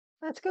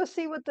Let's go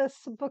see what this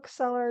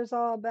bookseller is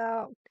all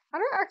about. I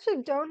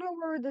don't know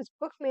where this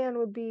bookman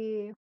would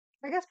be.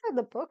 I guess by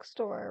the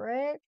bookstore,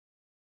 right?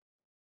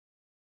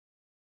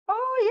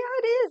 Oh yeah,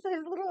 it is.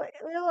 There's a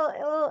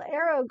little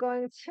arrow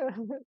going to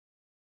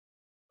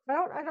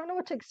I don't know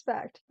what to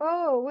expect.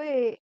 Oh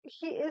wait,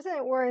 he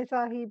isn't where I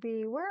thought he'd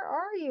be. Where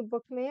are you,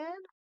 bookman?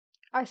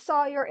 I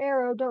saw your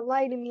arrow. Don't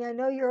lie to me. I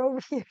know you're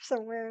over here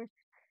somewhere.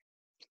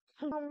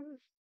 Um,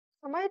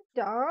 am I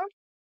dumb?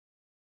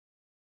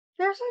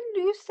 There's a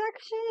new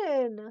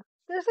section.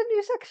 There's a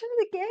new section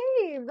of the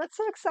game. That's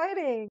so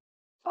exciting.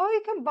 Oh,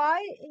 you can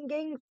buy and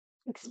gain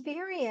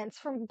experience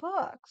from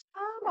books.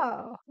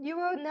 Oh, you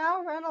will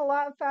now run a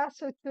lot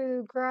faster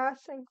through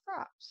grass and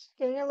crops.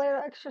 Gain a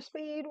little extra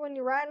speed when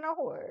you're riding a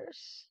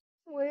horse.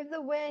 With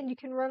the wind, you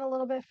can run a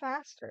little bit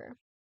faster.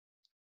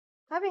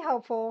 That'd be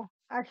helpful,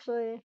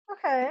 actually.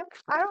 Okay,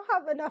 I don't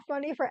have enough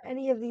money for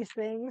any of these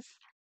things.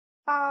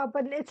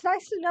 But it's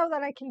nice to know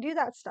that I can do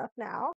that stuff now.